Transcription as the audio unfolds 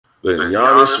then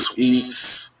Giannis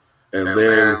eats, and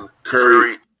then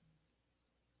Curry.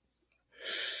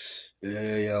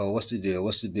 Yeah, yo, what's the deal?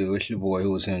 What's the deal? It's your boy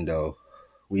Who's Hendo.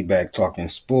 We back talking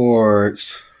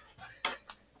sports.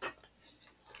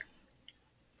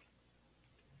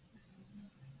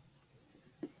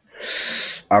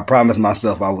 I promised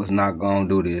myself I was not gonna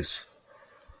do this.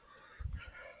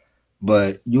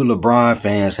 But you LeBron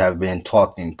fans have been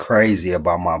talking crazy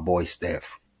about my boy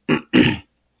Steph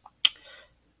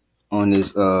on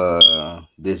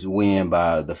this win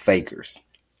by the Fakers.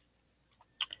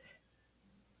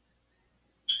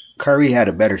 Curry had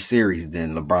a better series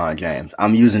than LeBron James.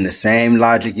 I'm using the same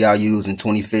logic y'all used in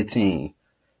 2015.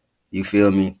 You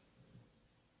feel me?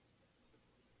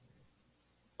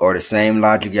 Or the same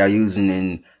logic y'all using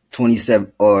in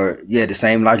 27 or the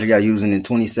same logic y'all using in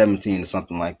 2017 or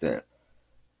something like that.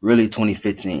 Really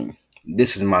 2015.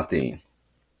 This is my thing.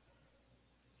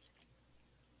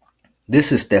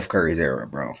 This is Steph Curry's era,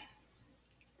 bro.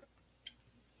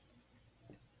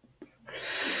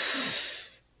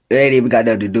 It ain't even got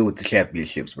nothing to do with the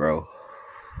championships, bro.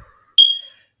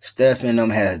 Steph and them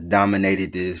has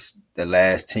dominated the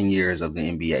last 10 years of the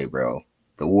NBA, bro.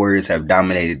 The Warriors have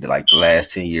dominated the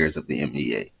last 10 years of the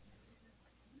NBA.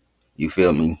 You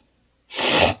feel me?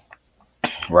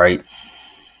 Right?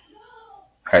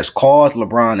 Has caused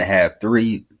LeBron to have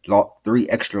three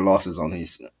extra losses on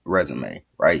his resume,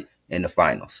 right? In the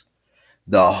finals.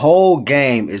 The whole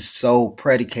game is so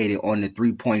predicated on the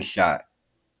three-point shot.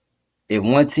 If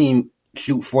one team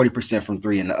shoot 40% from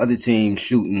three and the other team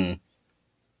shooting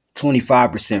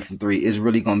 25% from three, it's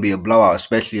really going to be a blowout,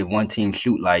 especially if one team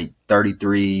shoot like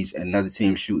 33s and another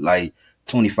team shoot like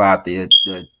 25.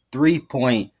 The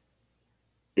three-point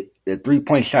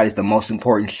shot is the most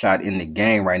important shot in the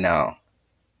game right now.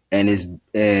 And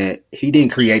he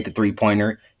didn't create the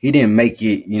three-pointer. He didn't make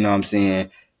it, you know what I'm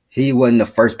saying? He wasn't the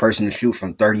first person to shoot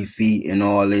from 30 feet and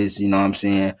all this, you know what I'm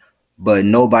saying? But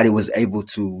nobody was able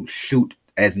to shoot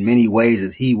as many ways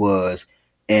as he was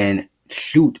and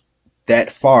shoot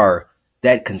that far,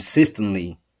 that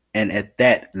consistently, and at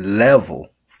that level,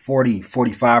 40,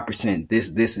 45%,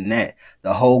 this, and that.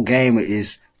 The whole game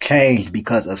is changed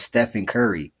because of Steph and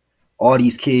Curry. All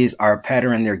these kids are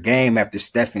patterning their game after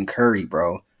Steph and Curry,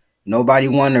 bro. Nobody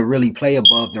want to really play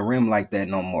above the rim like that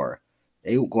no more.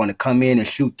 They were going to come in and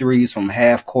shoot threes from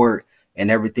half court and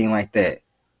everything like that.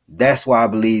 That's why I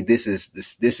believe this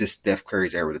is Steph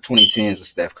Curry's era. The 2010s was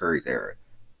Steph Curry's era.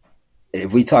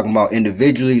 If we talking about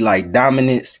individually, like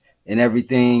dominance and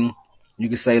everything, you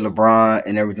could say LeBron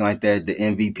and everything like that, the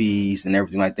MVPs and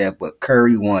everything like that. But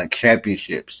Curry won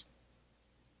championships.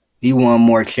 He won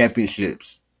more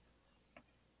championships.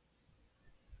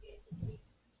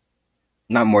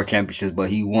 Not more championships, but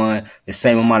he won the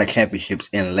same amount of championships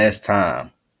in less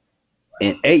time.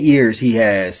 In 8 years, he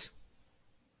has,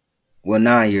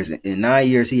 9 years. In 9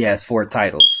 years, he has 4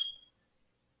 titles.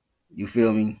 You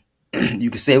feel me? You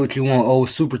can say what you want, oh,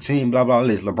 super team, blah, blah,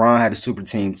 blah. LeBron had a super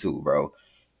team too, bro.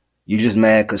 You just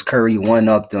mad because Curry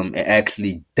one-upped them and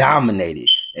actually dominated.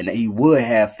 And he would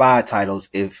have 5 titles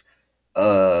if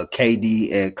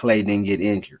KD and Clay didn't get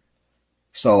injured.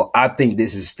 So I think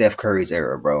this is Steph Curry's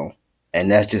era, bro. And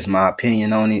that's just my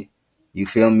opinion on it. You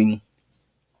feel me?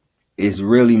 It's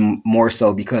really more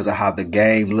so because of how the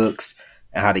game looks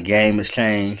and how the game has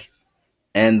changed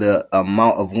and the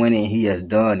amount of winning he has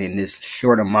done in this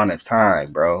short amount of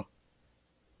time, bro.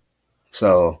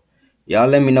 So, y'all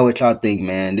let me know what y'all think,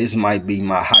 man. This might be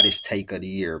my hottest take of the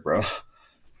year, bro.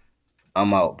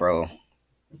 I'm out, bro.